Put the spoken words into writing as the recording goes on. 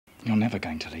You're never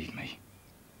going to leave me.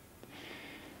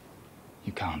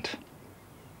 You can't.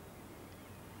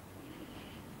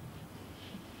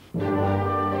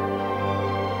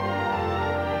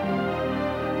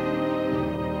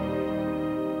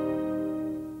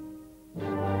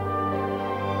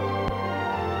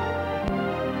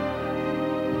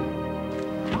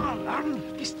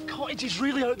 This cottage is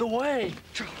really out the way.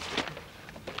 You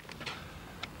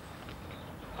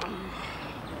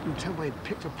can tell they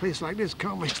picked a place like this,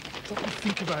 can't we? Don't even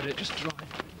think about it, just drive.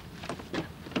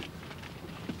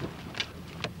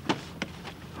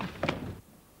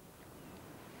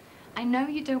 I know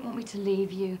you don't want me to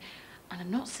leave you, and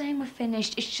I'm not saying we're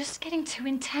finished. It's just getting too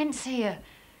intense here.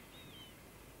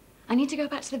 I need to go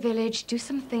back to the village, do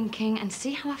some thinking, and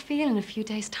see how I feel in a few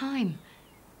days' time.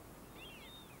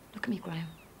 Look at me, Graham.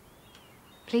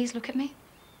 Please look at me.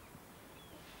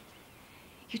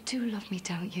 You do love me,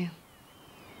 don't you?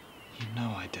 You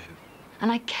know I do.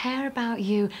 And I care about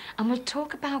you, and we'll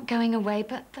talk about going away,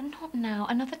 but not now,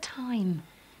 another time.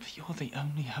 But you're the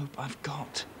only hope I've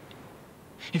got.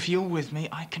 If you're with me,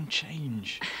 I can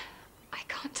change. I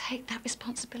can't take that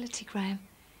responsibility, Graham.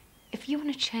 If you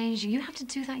want to change, you have to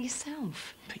do that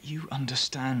yourself. But you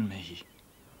understand me.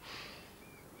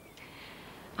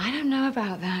 I don't know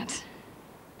about that.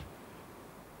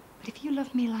 But if you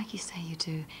love me like you say you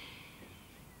do,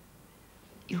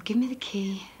 you'll give me the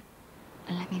key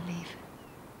and let me leave.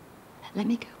 Let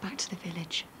me go back to the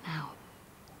village now.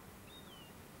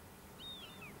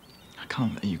 I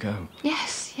can't let you go.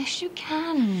 Yes, yes, you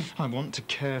can. I want to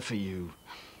care for you.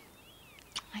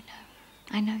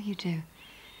 I know you do.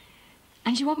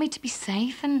 And you want me to be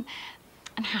safe and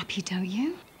happy, don't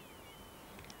you?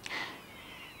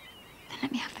 Then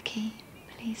let me have the key,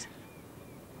 please.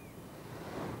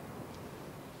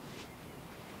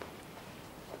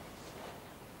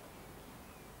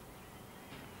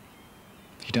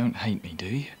 You don't hate me, do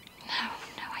you?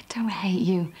 No, I don't hate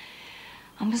you.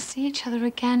 And we'll see each other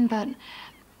again, but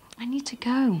I need to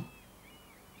go.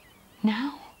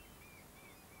 Now.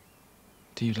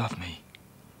 Do you love me?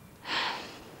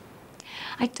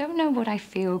 I don't know what I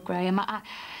feel, Graham.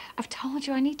 I've told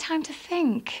you I need time to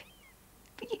think.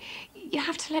 But you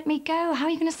have to let me go. How are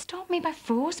you going to stop me? By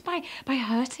force? By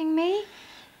hurting me?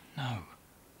 No.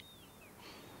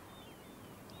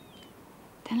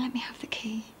 Then let me have the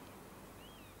key.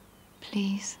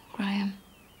 Please, Graham.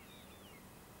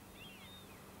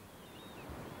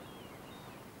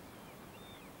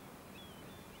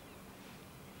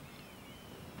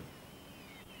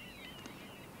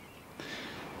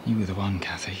 You were the one,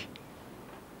 Kathy.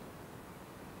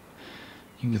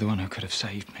 You were the one who could have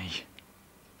saved me.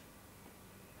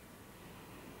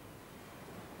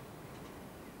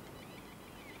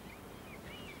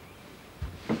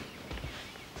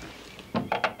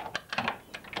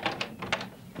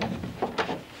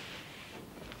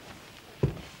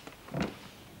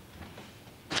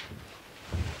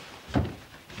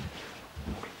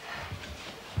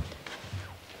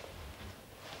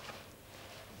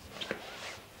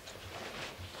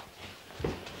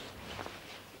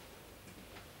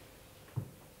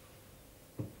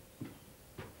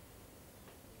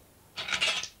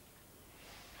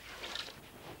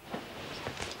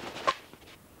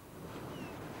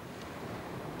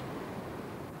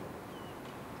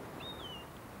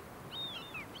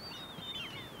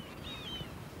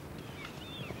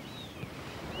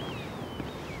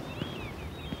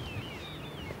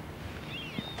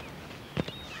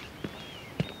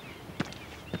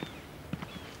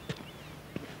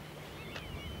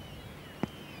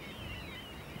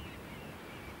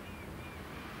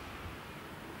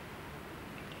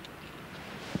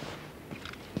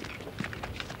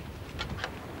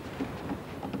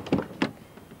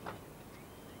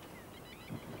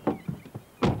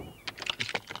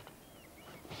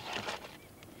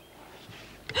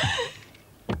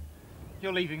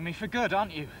 You're leaving me for good,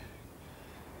 aren't you?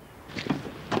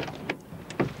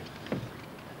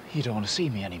 You don't want to see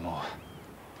me anymore.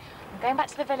 I'm going back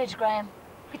to the village, Graham.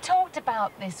 We talked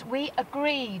about this. We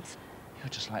agreed. You're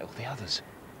just like all the others.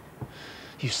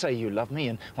 You say you love me,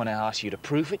 and when I ask you to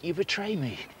prove it, you betray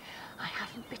me. I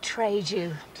haven't betrayed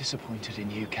you. I'm disappointed in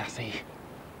you, Kathy.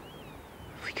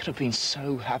 We could have been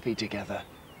so happy together.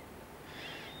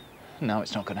 Now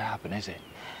it's not going to happen, is it?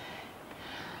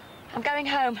 I'm going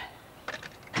home.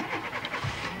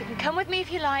 You can come with me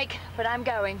if you like, but I'm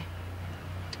going.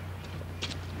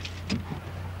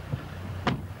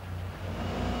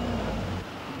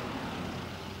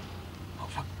 Oh,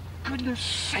 for goodness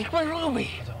sake, where are we?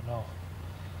 I don't know.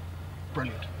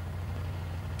 Brilliant.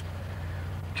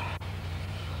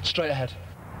 Straight ahead.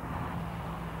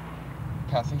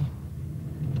 Kathy,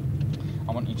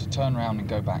 I want you to turn round and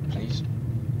go back, please.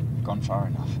 You've gone far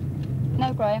enough.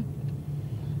 No, Graham.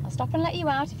 I'll stop and let you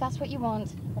out if that's what you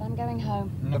want, but I'm going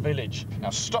home. In the village.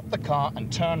 Now stop the car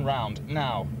and turn round.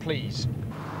 Now, please.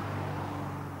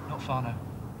 Not far now.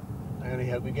 I only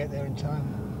hope we get there in time.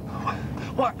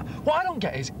 What I don't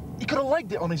get is, he could have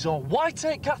legged it on his own. Why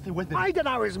take Kathy with him? I don't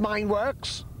know how his mind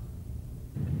works.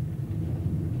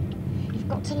 You've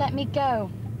got to let me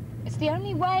go. It's the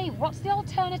only way. What's the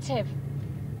alternative?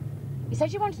 You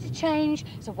said you wanted to change,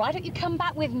 so why don't you come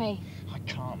back with me? I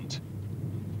can't.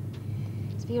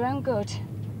 It's for your own good.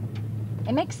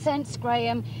 It makes sense,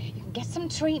 Graham. You can get some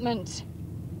treatment.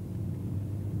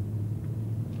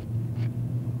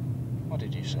 What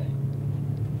did you say?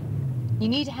 You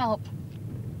need help.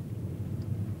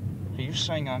 Are you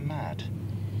saying I'm mad?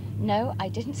 No, I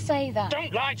didn't say that.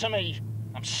 Don't lie to me!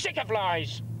 I'm sick of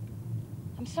lies!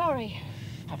 I'm sorry.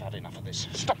 I've had enough of this.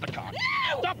 Stop the car!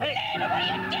 No! Stop it! No! What are you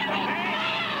doing?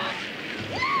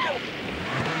 No!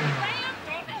 Graham,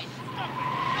 stop it!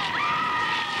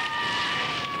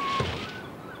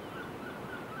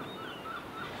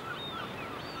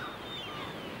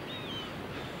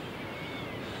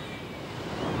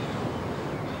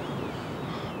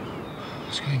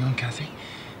 What's going on, Kathy?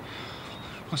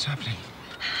 What's happening?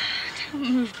 Don't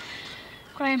move.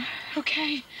 Graham,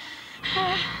 okay.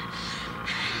 I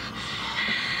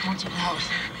want it out.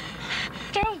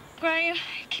 Don't, Graham.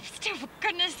 Keep still, for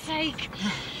goodness sake.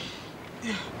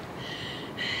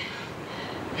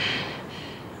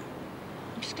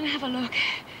 I'm just gonna have a look.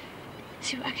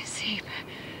 See what I can see.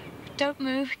 But don't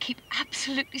move. Keep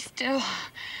absolutely still.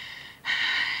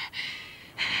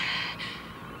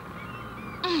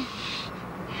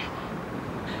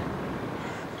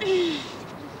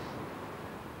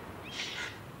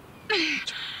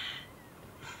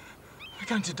 We're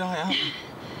going to die, aren't we?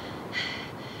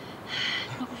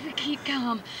 Not if we keep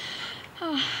calm.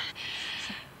 Oh.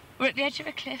 We're at the edge of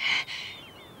a cliff.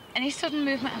 Any sudden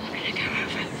movement, I'm going to go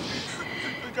over.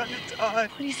 We're going to die.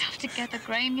 Pull yourself together,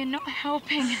 Graham. You're not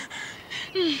helping.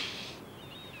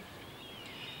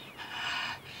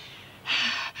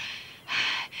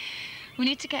 We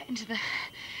need to get into the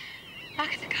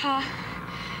back of the car.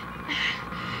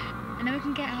 And then we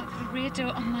can get out the rear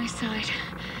door on my side.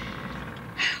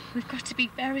 We've got to be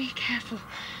very careful.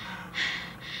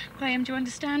 Graham, do you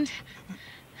understand?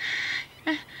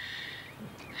 Okay.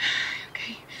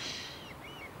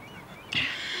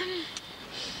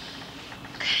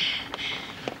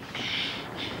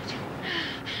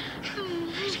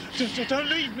 Don't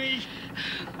leave me!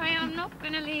 Graham, I'm not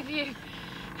going to leave you.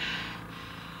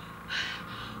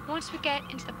 Once we get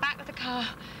into the back of the car,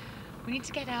 we need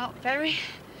to get out very,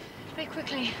 very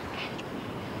quickly.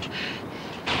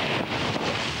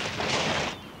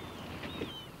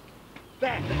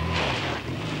 There.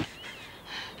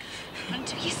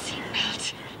 Undo your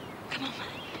seatbelt. Come on.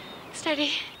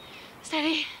 Steady.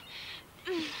 Steady.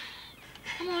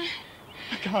 Come on.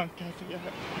 I can't, Kathy. I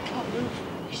can't move.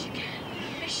 Yes, you can.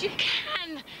 Yes, you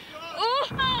can. Oh!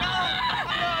 I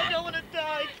don't want to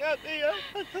die, Kathy. I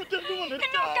don't want to die.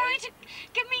 You're not going to...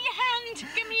 Give me your hand.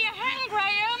 Give me your hand,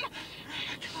 Graham.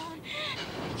 Come on.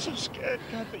 I'm so scared,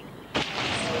 Kathy.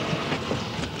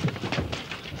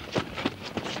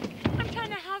 I'm trying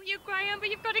to help you, Graham, but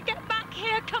you've got to get back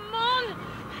here. Come on.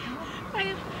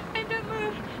 Graham, don't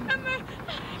move. Don't move.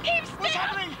 Keep still. What's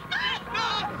happening?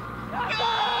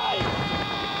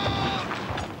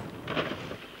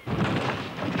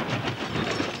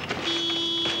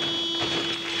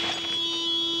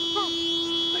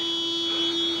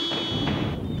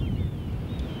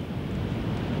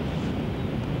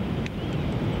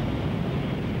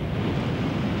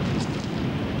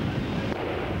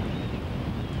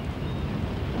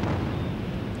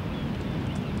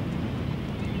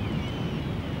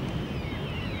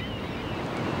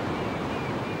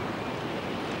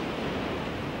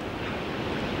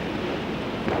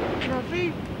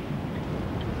 Kathy?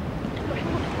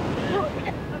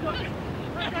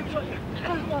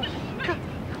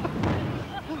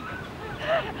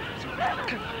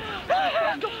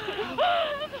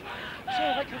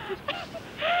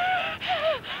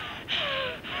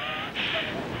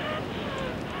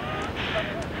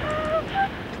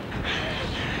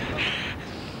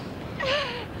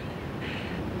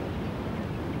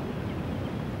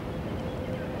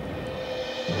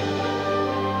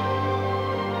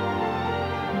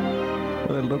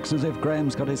 Well, it looks as if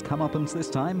Graham's got his comeuppance this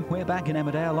time. We're back in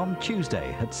Emmerdale on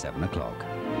Tuesday at 7 o'clock.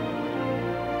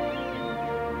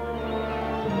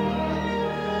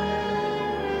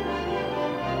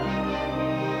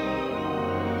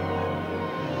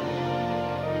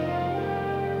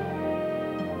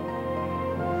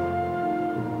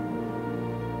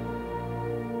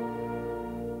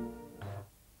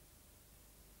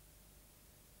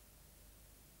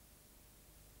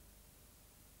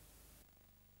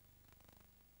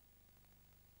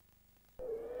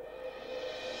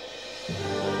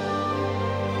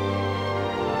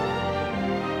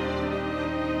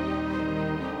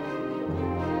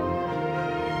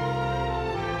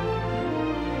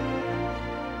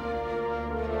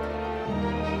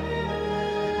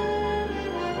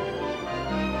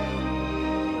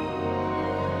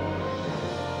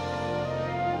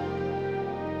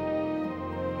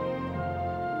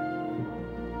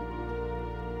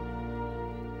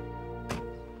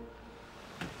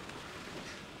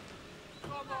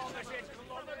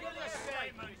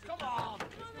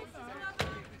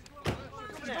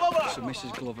 to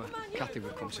Mrs. Glover. Kathy will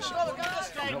come to see.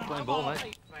 You're not playing ball,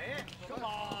 mate.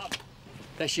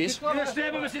 There she is. You're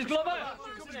stay with Mrs. Glover.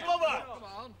 Mrs. Glover.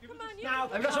 Now,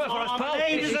 I've got something for us, pal.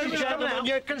 Ladies and gentlemen,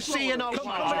 you can see you're not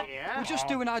smart. We're just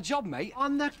doing our job, mate.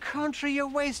 On the contrary, you're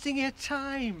wasting your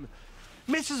time.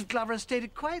 Mrs. Glover has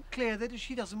stated quite clear that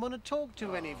she doesn't want to talk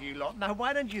to any of you lot. Now,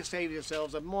 why don't you save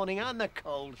yourselves a morning and the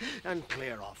cold and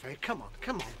clear off, eh? Come on,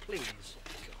 please.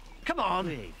 Come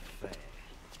on.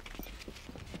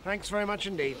 Thanks very much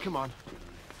indeed. Come on.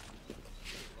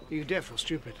 You deaf or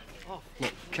stupid?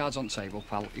 Look, cards on the table,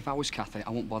 pal. If I was Kathy, I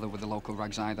wouldn't bother with the local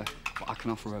rags either. But I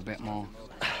can offer her a bit more.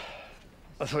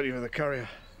 I thought you were the courier.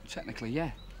 Technically,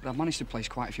 yeah. But I've managed to place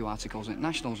quite a few articles in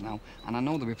Nationals now, and I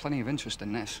know there'll be plenty of interest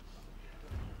in this.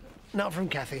 Not from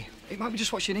Kathy. It might be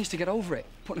just what she needs to get over it.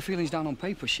 Putting her feelings down on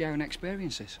paper, sharing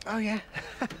experiences. Oh, yeah?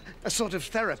 A sort of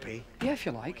therapy? Yeah, if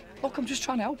you like. Look, I'm just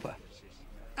trying to help her.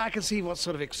 I can see what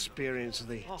sort of experience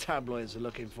the tabloids are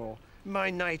looking for. My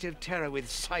night of terror with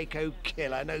Psycho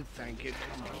Killer. No, thank you.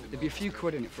 There'd be a few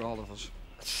quid in it for all of us.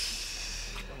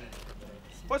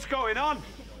 What's going on?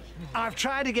 I've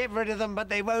tried to get rid of them, but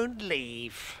they won't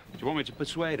leave. Do you want me to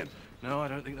persuade him? No, I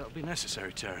don't think that'll be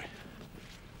necessary, Terry.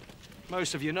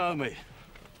 Most of you know me.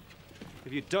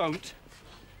 If you don't,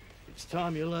 it's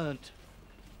time you learnt.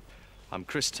 I'm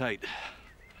Chris Tate.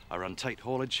 I run Tate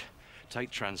Haulage,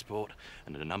 Tate Transport,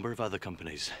 and a number of other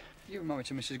companies. You were married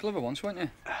to Mrs. Glover once, weren't you?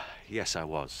 Yes, I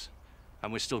was.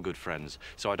 And we're still good friends,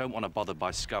 so I don't want to bother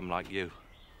by scum like you.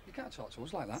 You can't talk to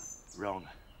us like that. Wrong.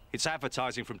 It's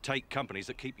advertising from Tate companies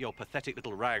that keep your pathetic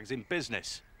little rags in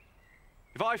business.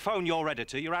 If I phone your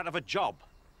editor, you're out of a job.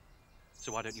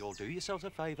 So why don't you all do yourselves a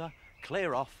favour,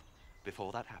 clear off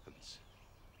before that happens?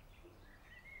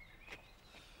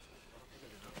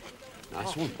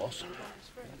 Nice one, boss.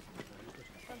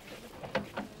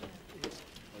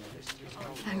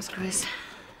 Thanks, Chris.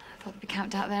 I thought they'd be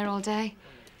camped out there all day.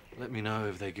 Let me know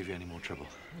if they give you any more trouble.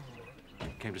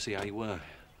 Came to see how you were.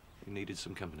 You needed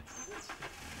some company.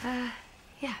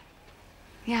 Yeah.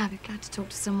 Yeah, I'd be glad to talk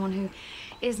to someone who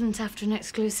isn't after an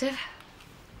exclusive.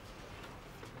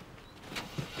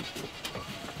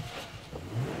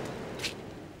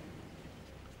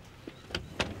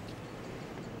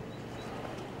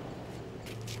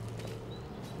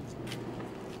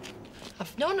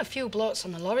 I've known a few blokes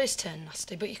on the lorries turn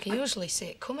nasty, but you can usually see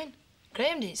it coming.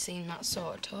 Graham didn't seem that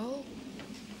sort at all.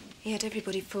 He had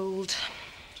everybody fooled.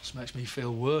 Just makes me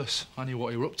feel worse. I knew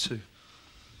what you were up to.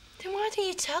 Then why didn't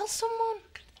you tell someone?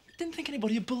 Didn't think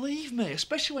anybody would believe me,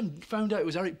 especially when found out it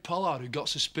was Eric Pollard who got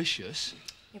suspicious.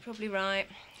 You're probably right.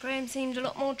 Graham seemed a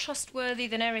lot more trustworthy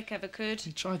than Eric ever could.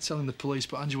 He tried telling the police,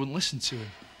 but Angie wouldn't listen to him.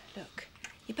 Look,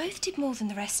 you both did more than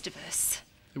the rest of us.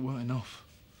 It weren't enough.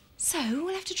 So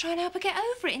we'll have to try and help her get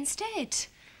over it instead.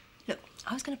 Look,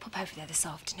 I was going to pop over there this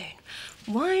afternoon.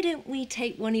 Why don't we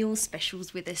take one of your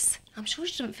specials with us? I'm sure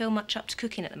she doesn't feel much up to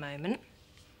cooking at the moment.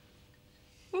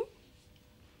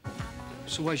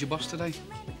 So where's your boss today?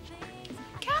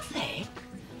 Kathy?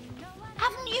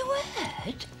 Haven't you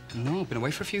heard? No, I've been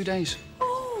away for a few days.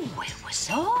 Oh, it was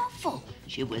awful.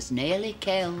 She was nearly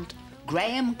killed.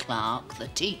 Graham Clark, the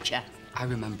teacher. I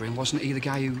remember him. Wasn't he the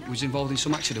guy who was involved in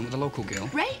some accident with a local girl?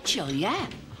 Rachel, yeah.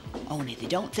 Only they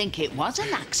don't think it was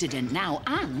an accident now,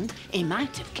 and he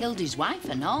might have killed his wife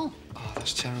and all. Oh,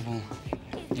 that's terrible.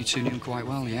 You two knew him quite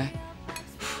well, yeah?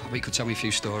 I bet you could tell me a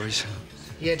few stories.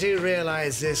 You do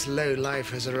realise this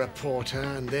lowlife is a reporter,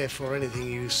 and therefore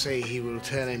anything you say he will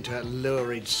turn into a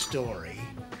lurid story.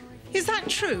 Is that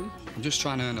true? I'm just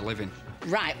trying to earn a living.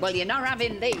 Right, well, you're not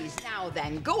having these now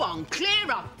then. Go on, clear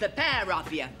off, the pair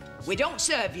of you. We don't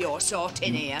serve your sort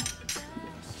in here.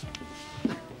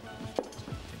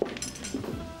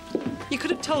 You could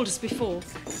have told us before.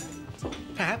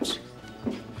 Perhaps.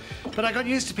 But I got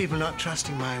used to people not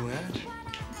trusting my word.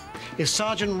 If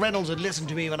Sergeant Reynolds had listened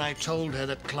to me when I told her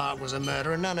that Clark was a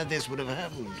murderer, none of this would have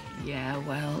happened. Yeah,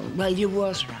 well, you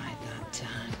was right that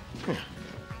time. Yeah.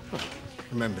 Well,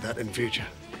 remember that in future.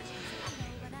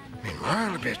 Meanwhile,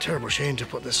 it'd be a terrible shame to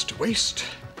put this to waste.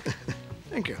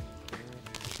 Thank you.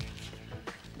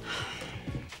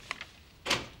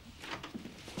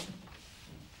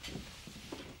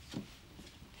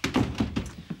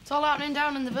 It's all happening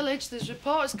down in the village. There's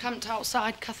reporters camped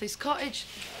outside Kathy's cottage.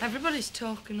 Everybody's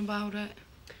talking about it.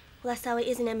 Well, that's how it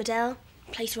is in Emmerdale.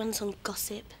 The place runs on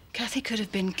gossip. Kathy could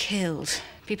have been killed.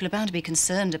 People are bound to be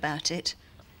concerned about it.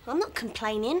 Well, I'm not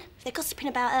complaining. If they're gossiping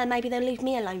about her, maybe they'll leave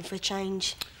me alone for a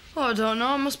change. Oh, I don't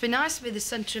know. It must be nice to be the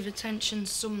centre of attention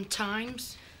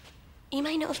sometimes. You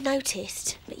may not have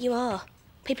noticed, but you are.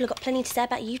 People have got plenty to say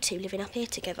about you two living up here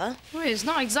together. Well, it's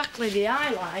not exactly the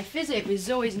high life, is it? With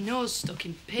Zoe's nose stuck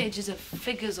in pages of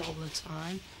figures all the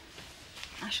time.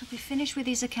 I shall be finished with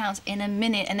these accounts in a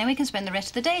minute, and then we can spend the rest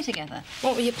of the day together.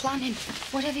 What were you planning?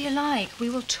 Whatever you like. We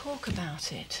will talk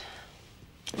about it.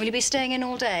 Will you be staying in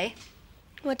all day?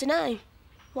 Well, I don't know.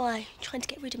 Why? Trying to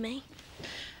get rid of me?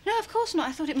 No, of course not.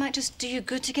 I thought it might just do you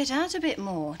good to get out a bit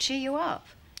more, cheer you up.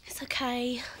 It's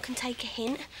OK. I can take a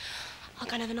hint. I'll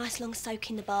go and have a nice long soak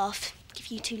in the bath. Give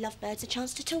you two lovebirds a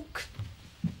chance to talk.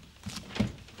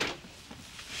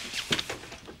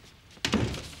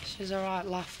 She's a right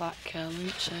laugh, that girl,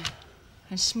 isn't she?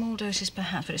 In small doses,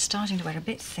 perhaps, but it's starting to wear a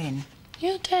bit thin.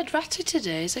 You're dead ratty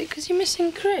today. Is it because you're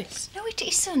missing Chris? No, it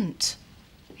isn't.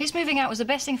 His moving out was the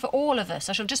best thing for all of us.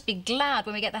 I shall just be glad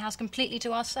when we get the house completely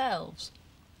to ourselves.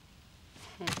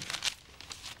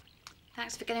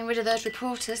 Thanks for getting rid of those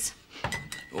reporters.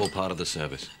 All part of the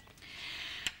service.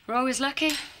 We're always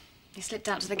lucky. He slipped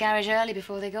out to the garage early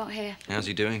before they got here. How's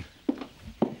he doing?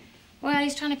 Well,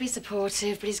 he's trying to be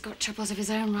supportive, but he's got troubles of his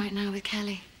own right now with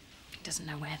Kelly. He doesn't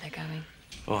know where they're going.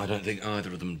 Oh, I don't think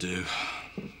either of them do.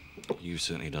 You've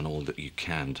certainly done all that you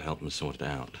can to help them sort it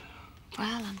out.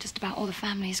 Well, I'm just about all the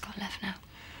family's got left now.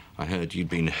 I heard you'd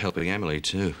been helping Emily,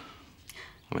 too.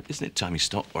 I mean, isn't it time you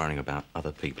stopped worrying about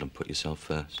other people and put yourself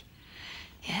first?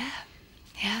 Yeah,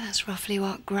 that's roughly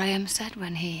what Graham said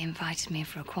when he invited me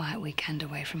for a quiet weekend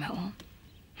away from it all.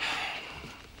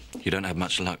 You don't have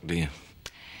much luck, do you?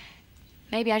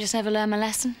 Maybe I just never learned my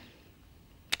lesson.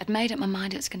 I'd made up my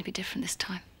mind it was going to be different this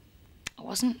time. I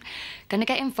wasn't going to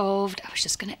get involved. I was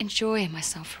just going to enjoy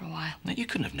myself for a while. Now, you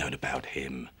couldn't have known about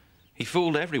him. He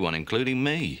fooled everyone, including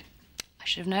me. I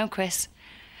should have known, Chris.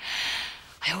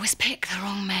 I always pick the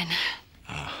wrong men.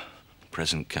 Ah,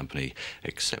 present company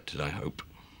accepted, I hope.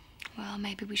 Well,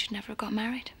 maybe we should never have got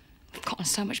married. We've gotten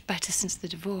so much better since the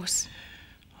divorce.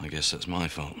 I guess that's my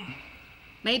fault.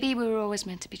 Maybe we were always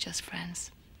meant to be just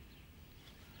friends.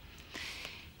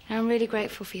 And I'm really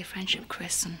grateful for your friendship,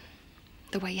 Chris, and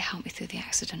the way you helped me through the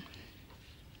accident.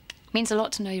 It means a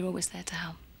lot to know you're always there to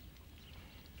help.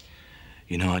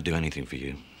 You know I'd do anything for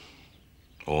you.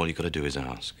 All you got to do is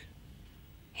ask.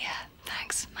 Yeah,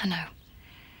 thanks. I know.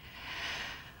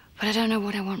 But I don't know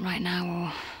what I want right now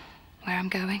or where I'm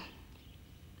going.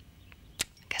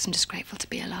 I guess I'm just grateful to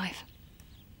be alive.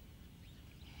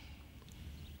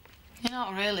 You're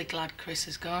not really glad Chris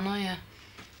is gone, are you?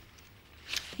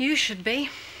 You should be.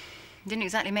 Didn't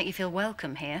exactly make you feel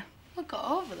welcome here. I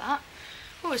got over that.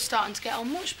 We were starting to get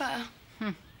on much better.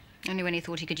 Only when he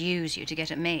thought he could use you to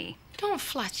get at me. Don't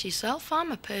flatter yourself.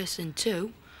 I'm a person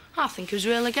too. I think he was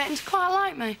really getting to quite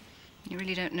like me. You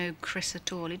really don't know Chris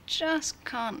at all. He just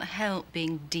can't help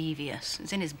being devious.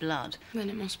 It's in his blood. Then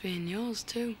it must be in yours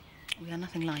too. We are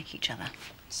nothing like each other.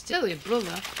 Still your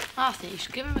brother. I think you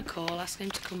should give him a call, ask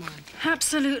him to come home.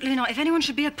 Absolutely not. If anyone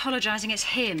should be apologising, it's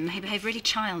him. He behaved really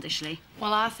childishly.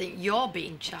 Well, I think you're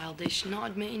being childish,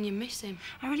 not admitting you miss him.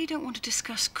 I really don't want to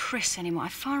discuss Chris anymore.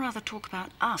 I'd far rather talk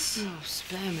about us. Oh,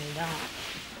 spare me that.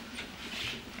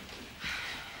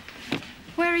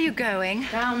 Where are you going?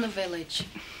 Down the village.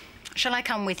 Shall I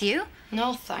come with you?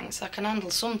 No, thanks. I can handle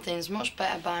some things much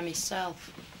better by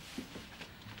myself.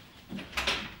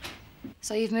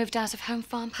 So you've moved out of Home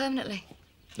Farm permanently?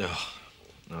 Oh,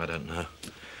 no, I don't know.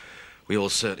 We all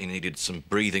certainly needed some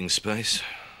breathing space.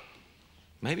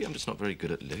 Maybe I'm just not very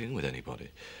good at living with anybody.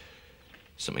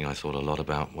 Something I thought a lot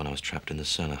about when I was trapped in the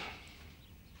cellar.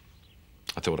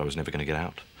 I thought I was never going to get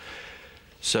out.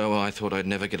 So I thought I'd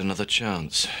never get another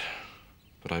chance.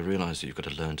 But I realised that you've got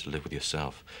to learn to live with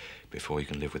yourself before you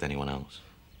can live with anyone else.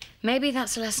 Maybe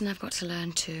that's a lesson I've got to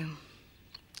learn too.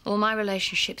 All my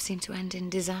relationships seem to end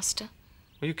in disaster.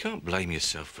 Well, you can't blame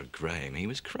yourself for Graham. He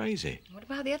was crazy. What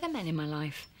about the other men in my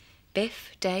life? Biff,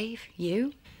 Dave,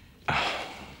 you?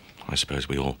 I suppose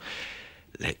we all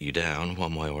let you down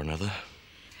one way or another.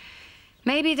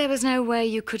 Maybe there was no way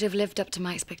you could have lived up to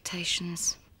my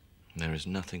expectations. There is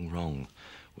nothing wrong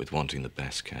with wanting the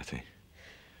best, Kathy.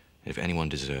 If anyone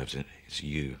deserves it, it's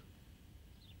you.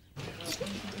 Yeah,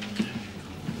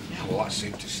 well, that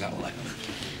seemed to settle it.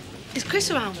 Is Chris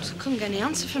around? Couldn't get any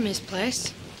answer from his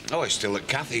place. Oh, he's still at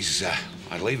Kathy's.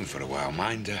 I'd leave him for a while,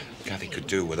 mind. Kathy could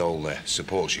do with all the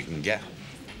support she can get.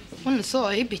 Wouldn't have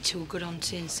thought he'd be too good on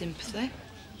tea and sympathy.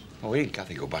 Oh, he and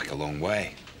Kathy go back a long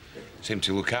way. Seem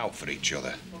to look out for each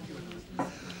other.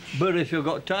 But if you've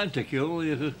got time to kill,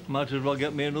 you might as well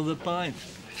get me another pint.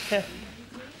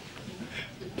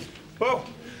 Well,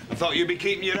 I thought you'd be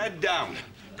keeping your head down.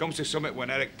 Comes to summit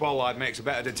when Eric Pollard makes a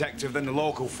better detective than the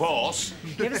local force.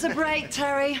 Give us a break,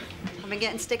 Terry. I've been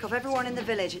getting stick off everyone in the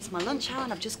village. It's my lunch hour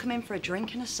and I've just come in for a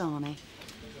drink and a sarnie.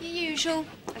 Your usual.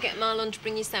 I'll get Marlon to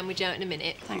bring your sandwich out in a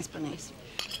minute. Thanks, Bernice.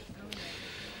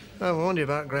 I warned you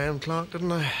about Graham Clark,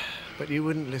 didn't I? But you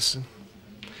wouldn't listen.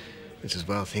 It's as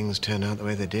well things turned out the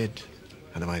way they did.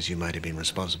 Otherwise, you might have been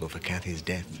responsible for Kathy's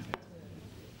death.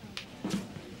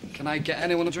 Can I get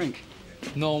anyone a drink?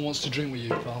 No one wants to drink with you,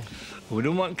 pal. We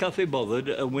don't want Kathy bothered,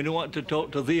 and we don't want to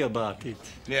talk to thee about it.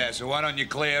 Yeah, so why don't you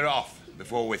clear off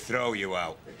before we throw you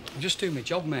out? I'm just doing my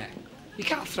job, mate. You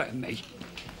can't threaten me.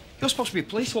 You're supposed to be a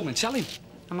policewoman. Tell him.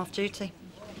 I'm off duty.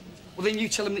 Well, then you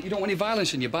tell him that you don't want any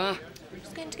violence in your bar. I'm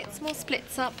just going to get some more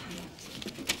splits up.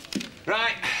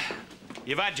 Right.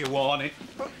 You've had your warning.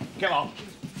 Come on.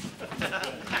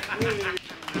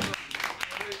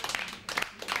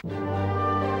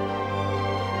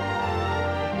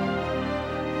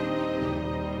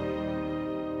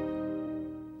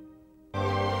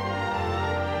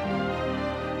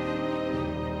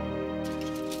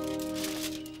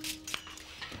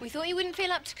 We thought you wouldn't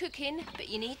feel up to cooking, but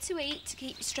you need to eat to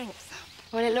keep your strength.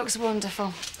 Well, it looks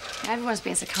wonderful. Everyone's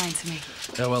been so kind to me.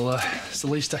 Yeah, well, it's the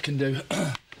least I can do.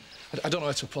 I don't know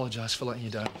how to apologise for letting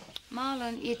you down.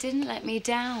 Marlon, you didn't let me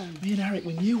down. Me and Eric,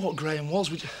 we knew what Graham was.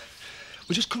 We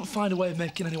just couldn't find a way of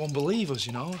making anyone believe us,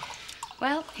 you know?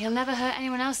 Well, he'll never hurt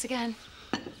anyone else again.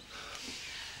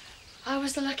 I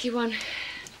was the lucky one.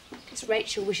 It's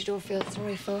Rachel we should all feel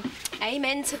sorry for.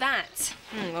 Amen to that.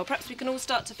 Well, perhaps we can all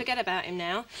start to forget about him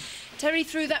now. Terry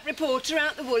threw that reporter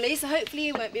out the woolly, so hopefully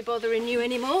he won't be bothering you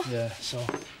anymore. Yeah, so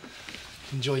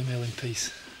enjoy your meal in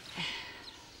peace.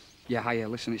 Yeah, hiya,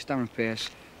 listen, it's Darren Pearce.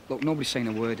 Look, nobody's saying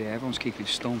a word here. Everyone's keeping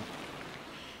stum.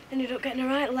 Ended up getting a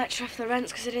right lecture off the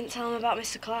rents because I didn't tell them about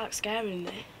Mr. Clark scaring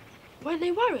me. Weren't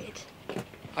they worried?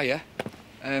 Hiya.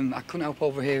 I couldn't help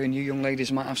overhearing you young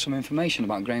ladies might have some information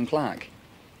about Graham Clark.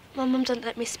 My mum doesn't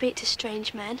let me speak to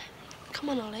strange men. Come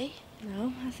on, Ollie.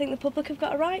 No, I think the public have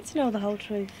got a right to know the whole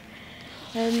truth.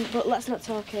 But let's not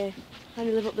talk here. I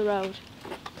only live up the road.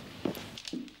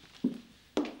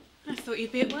 I thought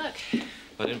you'd be at work.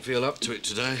 I didn't feel up to it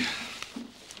today.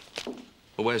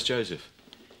 Well, where's Joseph?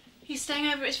 He's staying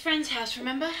over at his friend's house,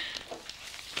 remember?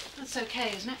 That's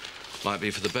okay, isn't it? Might be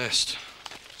for the best.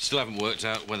 Still haven't worked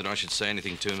out whether I should say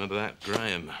anything to him about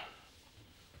Graham.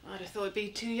 I'd have thought he'd be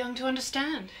too young to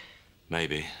understand.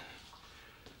 Maybe.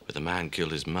 But the man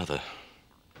killed his mother.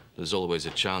 There's always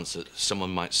a chance that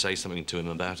someone might say something to him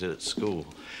about it at school.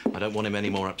 I don't want him any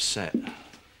more upset.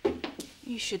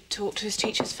 You should talk to his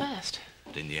teachers first.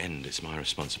 But in the end, it's my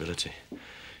responsibility.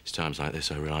 It's times like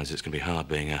this I realise it's going to be hard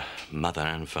being a mother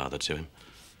and father to him.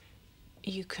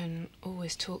 You can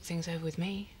always talk things over with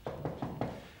me.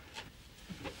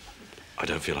 I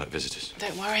don't feel like visitors.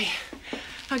 Don't worry.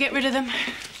 I'll get rid of them.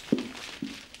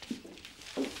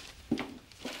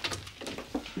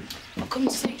 I'll come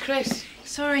to see Chris.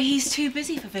 Sorry, he's too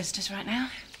busy for visitors right now.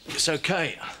 It's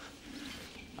okay.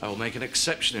 I will make an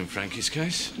exception in Frankie's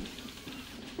case.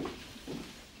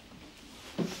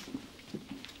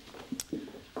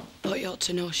 Thought you ought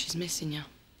to know she's missing you.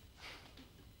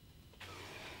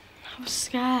 I was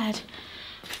scared.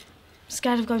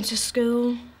 Scared of going to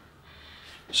school.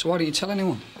 So why didn't you tell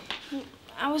anyone?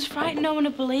 I was frightened no one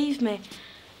would believe me.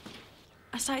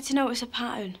 I started to notice a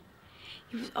pattern.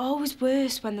 It was always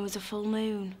worse when there was a full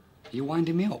moon. Are you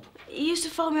winding me up? He used to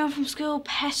follow me home from school,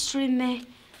 pestering me.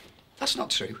 That's not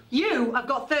true. You have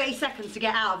got 30 seconds to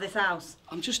get out of this house.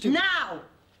 I'm just doing... Now!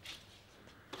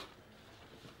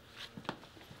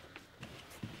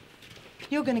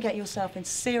 You're going to get yourself in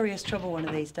serious trouble one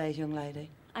of these days, young lady.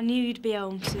 I knew you'd be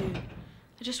home soon.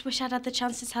 I just wish I'd had the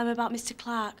chance to tell him about Mr.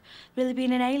 Clark really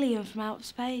being an alien from outer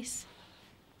space.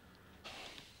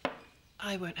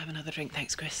 I won't have another drink,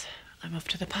 thanks, Chris. I'm off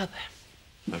to the pub.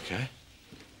 OK.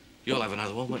 You'll have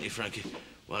another one, won't you, Frankie?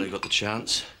 While you got the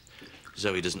chance.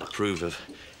 Zoe doesn't approve of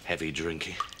heavy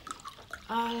drinking.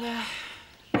 I'll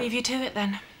leave you to it,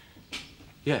 then.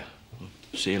 Yeah. Well,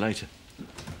 see you later.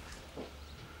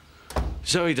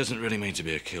 Zoe doesn't really mean to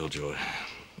be a killjoy.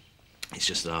 It's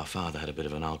just that our father had a bit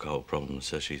of an alcohol problem,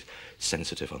 so she's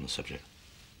sensitive on the subject.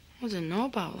 I didn't know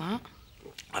about that.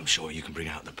 I'm sure you can bring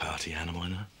out the party animal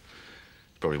in her.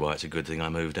 Probably why it's a good thing I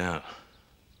moved out.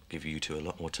 Give you two a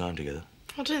lot more time together.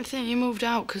 I didn't think you moved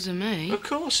out because of me. Of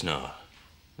course not.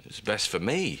 It's best for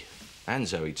me. And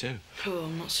Zoe, too. Oh,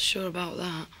 I'm not so sure about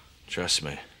that. Trust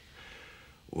me.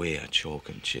 We're chalk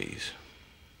and cheese.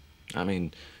 I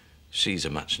mean, she's a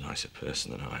much nicer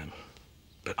person than I am.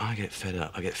 But I get fed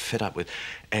up. I get fed up with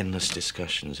endless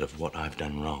discussions of what I've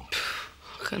done wrong.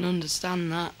 I can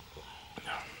understand that.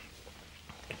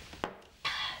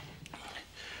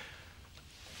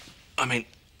 I mean,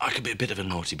 I could be a bit of a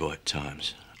naughty boy at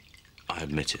times. I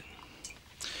admit it.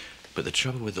 But the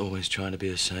trouble with always trying to be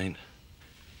a saint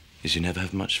is you never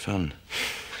have much fun.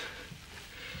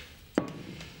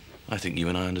 I think you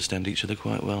and I understand each other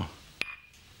quite well.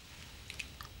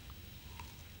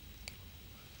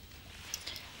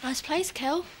 Nice place,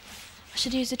 Kel. I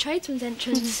should use the tradesman's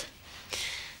entrance.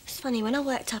 It's funny, when I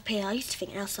worked up here, I used to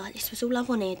think a house like this was all I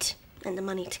wanted. And the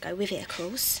money to go with it, of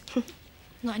course.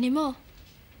 Not anymore.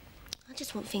 I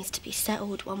just want things to be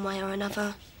settled one way or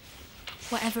another.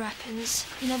 Whatever happens,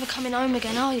 you're never coming home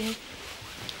again, are you?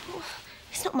 Oh,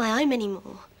 it's not my home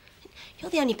anymore.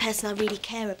 You're the only person I really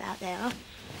care about there. I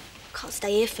can't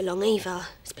stay here for long either,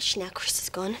 especially now Chris is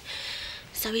gone.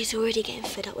 So he's already getting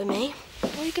fed up with me.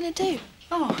 What are you going to do?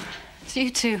 Oh, it's you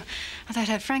two. I thought I'd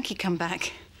had Frankie come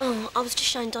back. Oh, I was just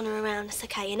showing Donna around. That's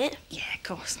OK, innit? Yeah, of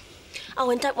course. Oh,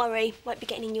 and don't worry, won't be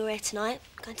getting in your hair tonight.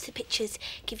 Going to the pictures,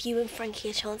 give you and Frankie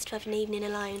a chance to have an evening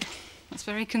alone. That's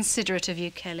very considerate of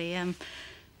you, Kelly. I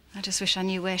just wish I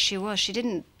knew where she was. She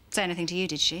didn't say anything to you,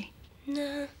 did she?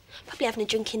 No, probably having a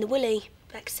drink in the Woolly.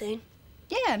 Back soon.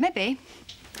 Yeah, maybe.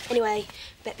 Anyway,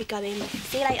 better be going.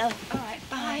 See you later. All right,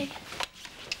 bye.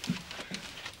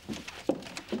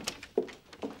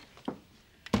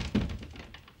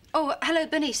 Oh, hello,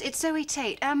 Bernice. It's Zoe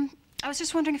Tate. I was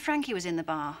just wondering if Frankie was in the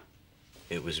bar.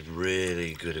 It was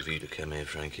really good of you to come here,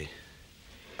 Frankie.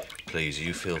 Please,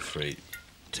 you feel free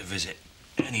to visit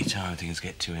any time things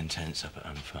get too intense up at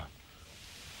Home Farm.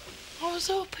 I was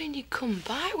hoping you'd come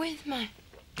back with me.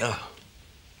 Oh,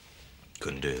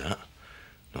 couldn't do that.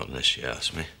 Not unless she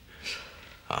asked me.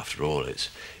 After all, it's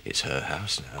her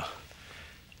house now.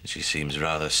 And she seems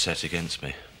rather set against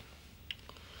me.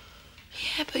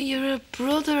 Yeah, but you're a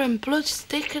brother and blood's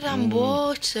thicker than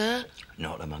water.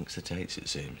 Not amongst the Tates, it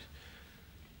seems.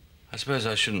 I suppose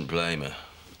I shouldn't blame her.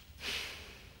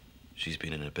 She's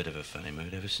been in a bit of a funny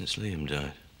mood ever since Liam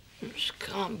died. I just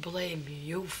can't blame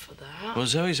you for that. Well,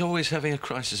 Zoe's always having a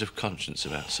crisis of conscience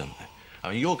about something.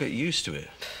 I mean, you'll get used to it.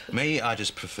 Me, I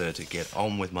just prefer to get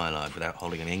on with my life without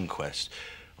holding an inquest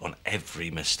on every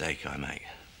mistake I make.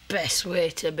 Best way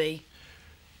to be.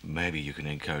 Maybe you can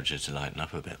encourage her to lighten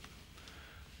up a bit.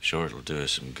 Sure, it'll do her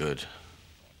some good.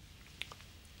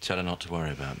 Tell her not to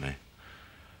worry about me.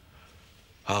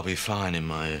 I'll be fine in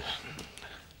my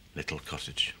little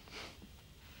cottage.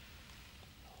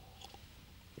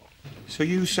 So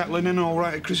you settling in all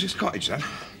right at Chris's cottage, then?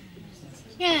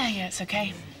 Yeah, it's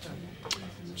okay.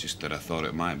 Just that I thought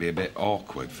it might be a bit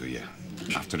awkward for you,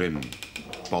 after him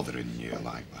bothering you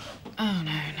like that. Oh,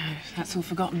 no, that's all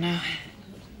forgotten now.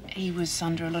 He was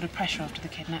under a lot of pressure after the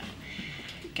kidnap.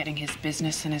 Getting his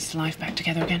business and his life back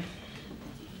together again.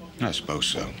 I suppose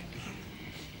so.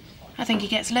 I think he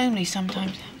gets lonely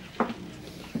sometimes.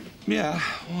 Yeah,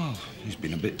 well, he's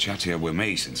been a bit chattier with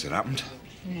me since it happened.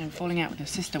 Yeah, falling out with his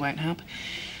sister won't help.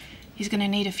 He's going to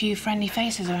need a few friendly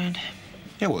faces around.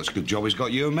 Yeah, well, it's a good job he's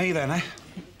got you and me then, eh?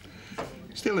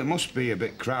 Still, it must be a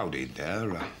bit crowded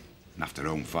there, after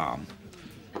Home Farm.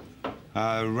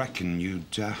 I reckon you'd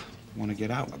want to get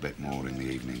out a bit more in the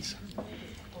evenings.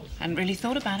 Hadn't really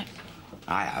thought about it.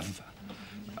 I have.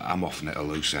 I'm often at a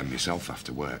loose end myself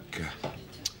after work.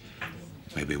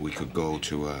 Maybe we could go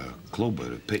to a club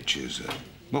or pictures,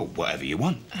 well, whatever you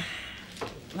want.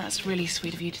 That's really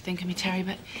sweet of you to think of me, Terry,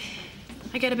 but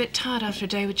I get a bit tired after a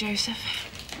day with Joseph.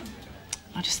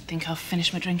 I just think I'll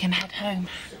finish my drink and head home.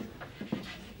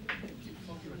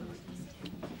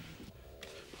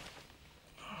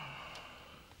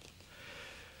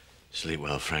 Sleep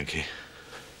well, Frankie.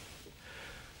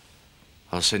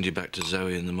 I'll send you back to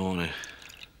Zoe in the morning.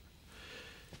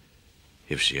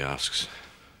 If she asks.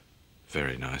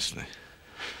 Very nicely.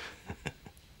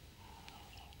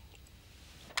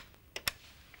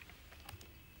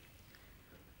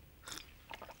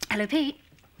 Hello, Pete.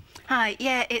 Hi,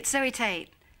 yeah, it's Zoe Tate.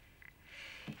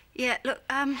 Yeah, look,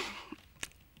 I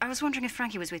was wondering if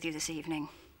Frankie was with you this evening.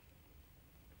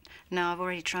 No, I've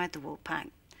already tried the walk pack.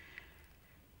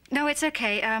 No, it's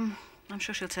okay. I'm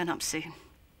sure she'll turn up soon.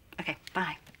 Okay,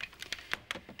 bye.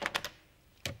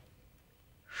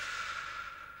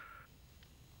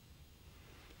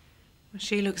 Well,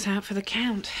 she looks out for the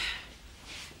Count.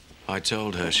 I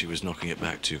told her she was knocking it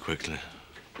back too quickly,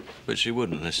 but she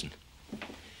wouldn't listen.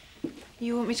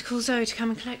 You want me to call Zoe to come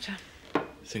and collect her? I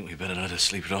think we better let her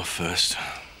sleep it off first.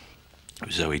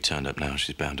 If Zoe turned up now,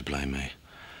 she's bound to blame me.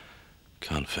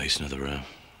 Can't face another row.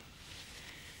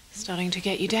 Starting to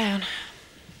get you down.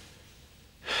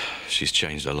 She's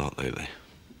changed a lot lately.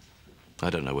 I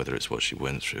don't know whether it's what she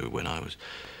went through when I was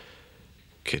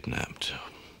kidnapped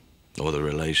or the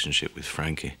relationship with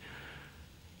Frankie.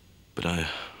 But I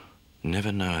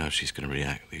never know how she's going to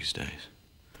react these days.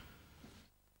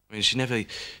 I mean, she never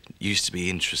used to be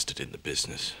interested in the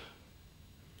business.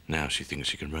 Now she thinks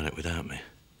she can run it without me.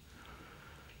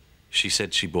 She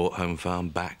said she bought Home Farm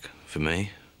back for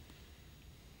me,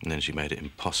 and then she made it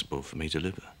impossible for me to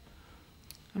live there.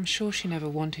 I'm sure she never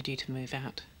wanted you to move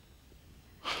out.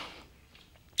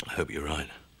 I hope you're right.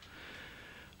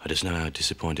 I just know how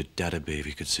disappointed Dad'd be if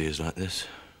he could see us like this.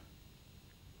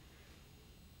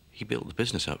 He built the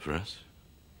business up for us.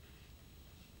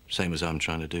 Same as I'm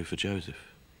trying to do for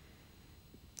Joseph.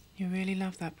 You really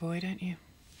love that boy, don't you?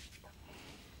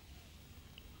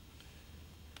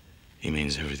 He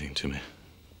means everything to me.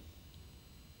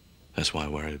 That's why I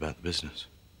worry about the business.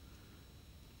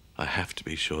 I have to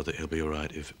be sure that he'll be all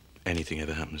right if anything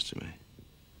ever happens to me.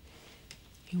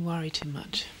 You worry too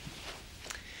much.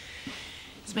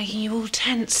 It's making you all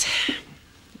tense.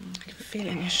 I can feel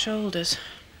it in your shoulders.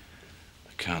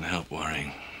 I can't help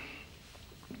worrying.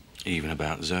 Even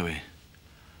about Zoe.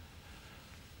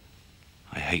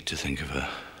 I hate to think of her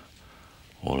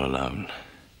all alone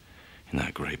in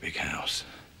that great big house.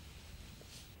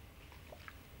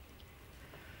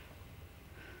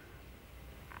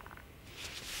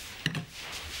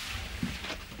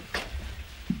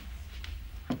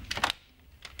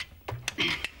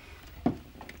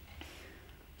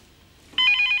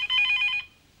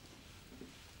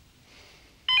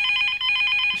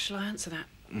 Shall I answer that?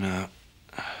 No.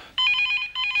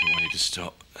 Don't want you to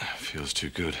stop. Feels too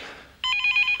good.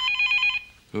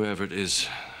 Whoever it is,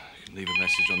 you can leave a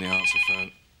message on the answer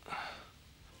phone.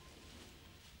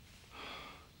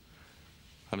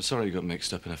 I'm sorry you got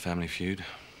mixed up in a family feud.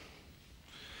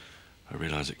 I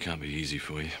realise it can't be easy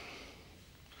for you.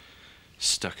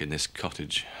 Stuck in this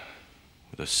cottage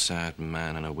with a sad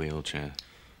man in a wheelchair.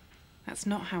 That's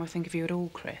not how I think of you at all,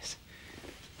 Chris.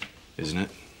 Isn't it?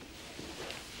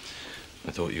 I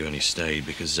thought you only stayed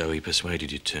because Zoe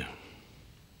persuaded you to.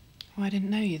 Oh, I didn't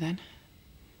know you then.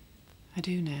 I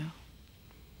do now.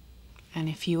 And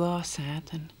if you are sad,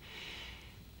 then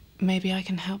maybe I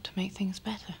can help to make things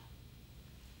better.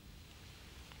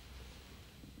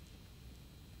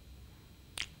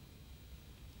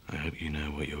 I hope you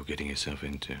know what you're getting yourself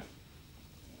into.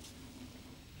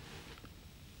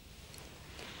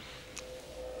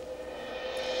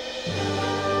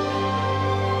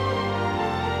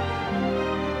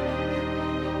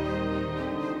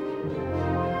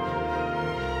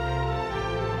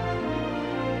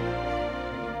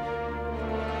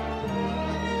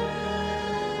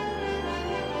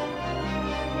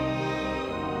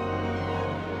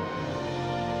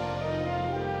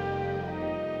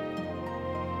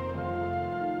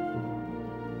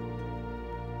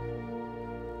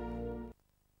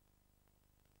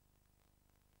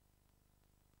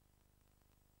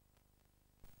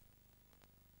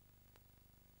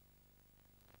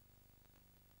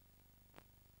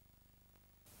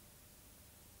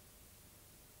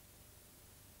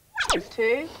 Those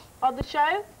two on the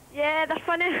show? Yeah, that's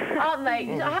funny. Aren't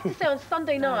they? I have to say, on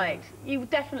Sunday night, you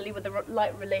definitely were the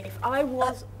light relief. I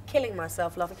was killing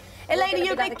myself laughing. Elaine, are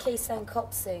you a big... the Keystone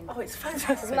Cops soon. Oh, it's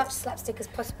fantastic. As much slapstick as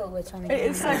possible we're trying to get.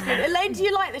 It is so good. Elaine, do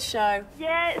you like the show?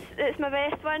 Yeah, it's my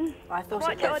best one. I thought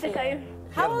watch it all the time.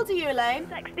 How old are you, Elaine?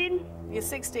 16. You're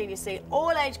 16, you see.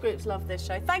 All age groups love this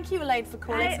show. Thank you, Elaine, for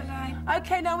calling. Hi.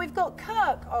 OK, now we've got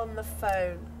Kirk on the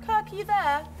phone. Kirk, are you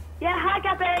there? Yeah, hi,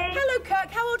 Gabby. Hello,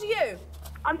 Kirk. How old are you?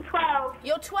 I'm 12.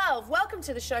 You're 12. Welcome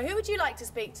to the show. Who would you like to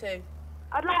speak to?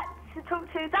 I'd like to talk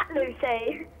to that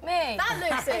Lucy. Me?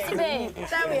 That Lucy? It's me.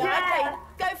 There we are. Yeah.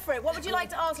 OK, go for it. What would you like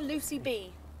to ask Lucy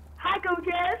B? Hi,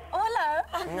 gorgeous. Oh, hello.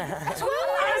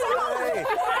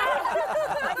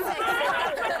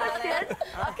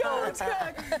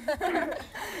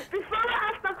 Before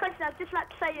I ask my question, I'd just like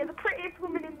to say you're the prettiest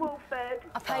woman in Wolford.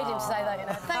 I paid him to say that, you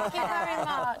know. Thank you very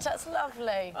much. That's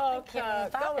lovely. Oh,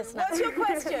 Kirk. what's your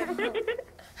question?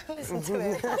 Listen to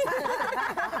it.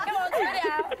 Come on, spit it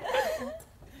out.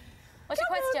 What's your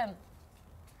question?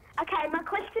 Okay, my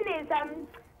question is,